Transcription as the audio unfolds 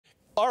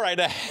All right,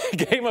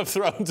 Game of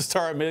Thrones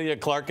star Emilia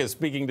Clarke is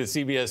speaking to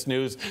CBS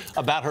News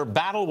about her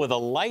battle with a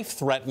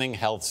life-threatening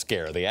health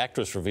scare. The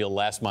actress revealed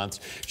last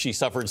month she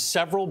suffered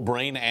several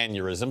brain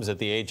aneurysms at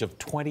the age of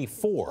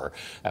 24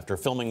 after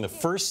filming the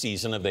first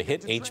season of the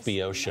hit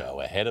HBO show.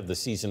 Ahead of the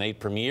season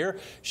 8 premiere,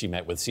 she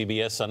met with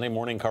CBS Sunday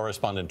Morning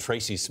correspondent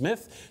Tracy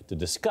Smith to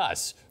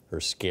discuss her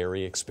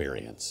scary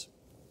experience.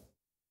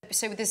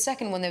 So with the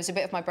second one, there was a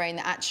bit of my brain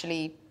that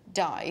actually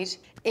died.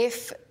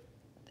 If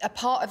a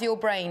part of your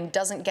brain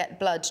doesn't get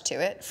blood to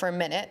it for a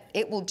minute,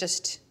 it will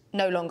just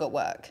no longer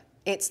work.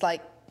 It's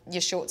like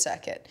your short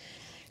circuit.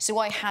 So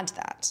I had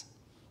that,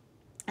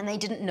 and they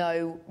didn't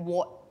know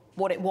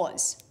what it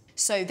was.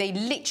 So they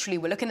literally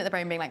were looking at the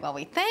brain being like, well,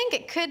 we think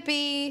it could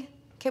be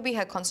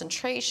her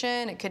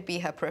concentration, it could be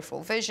her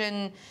peripheral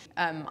vision.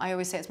 I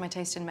always say it's my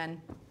taste in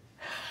men.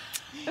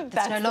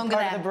 That's no longer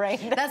part of the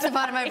brain. That's the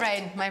part of my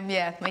brain.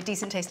 My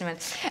decent taste in men.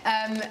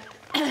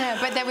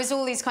 But there was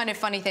all these kind of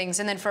funny things,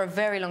 and then for a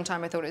very long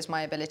time I thought it was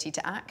my ability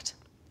to act.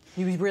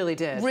 You really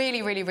did?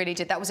 Really, really, really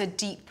did. That was a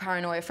deep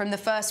paranoia from the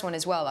first one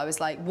as well. I was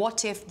like,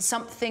 what if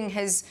something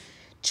has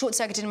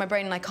short-circuited in my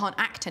brain and I can't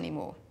act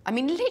anymore? I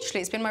mean,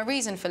 literally, it's been my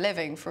reason for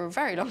living for a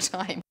very long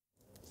time.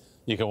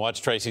 You can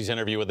watch Tracy's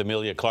interview with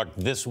Emilia Clarke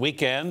this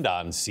weekend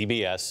on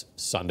CBS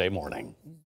Sunday Morning.